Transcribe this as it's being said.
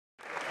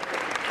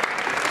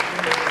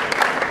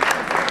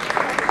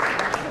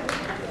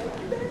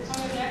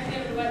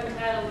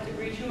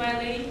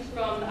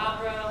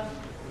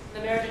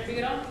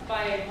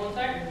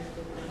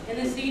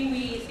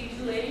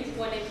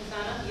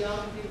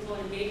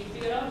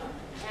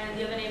and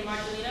the other named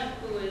Marcelina,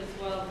 who is,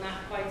 well,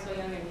 not quite so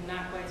young and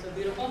not quite so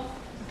beautiful.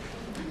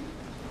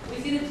 We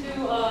see the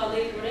two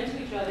ladies run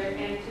into each other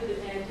and to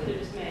their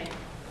dismay.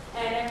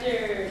 And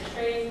after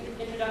strained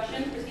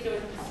introduction, proceed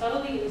to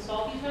subtly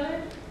insult each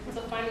other,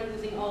 until finally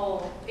losing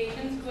all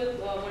patience with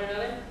one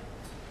another.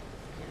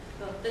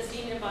 So this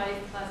scene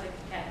embodies the classic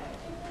cat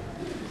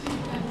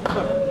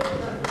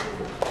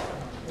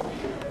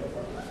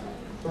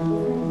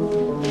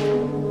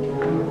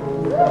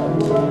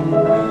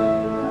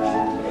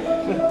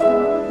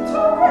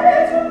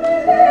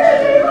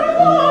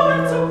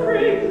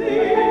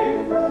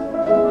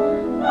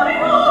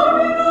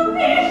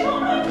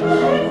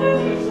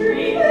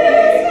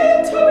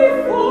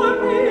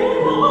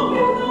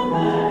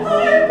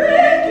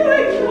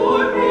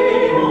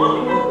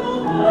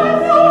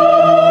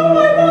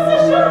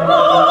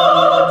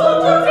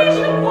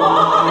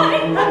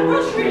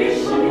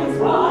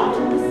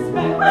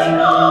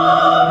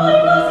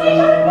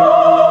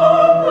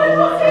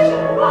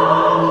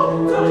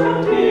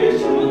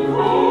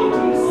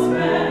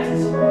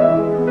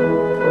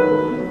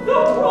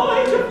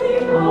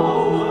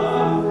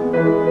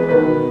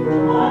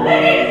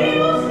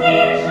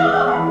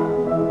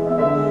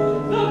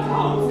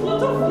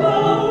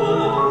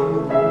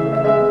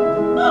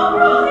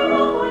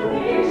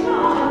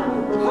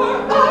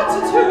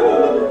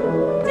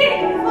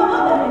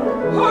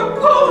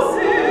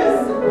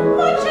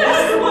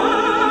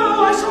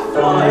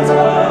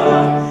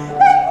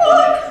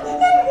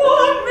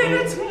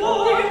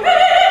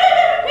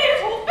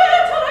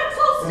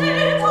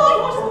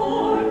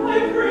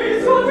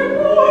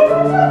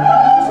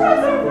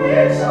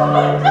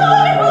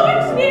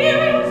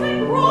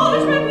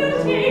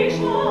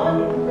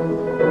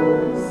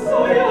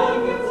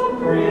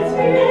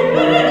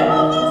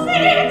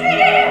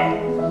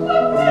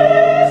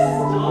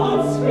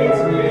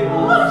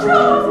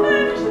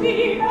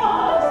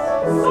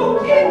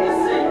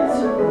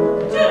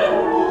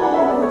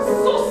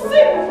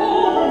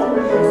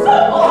So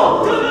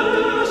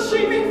often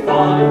she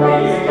before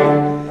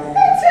me.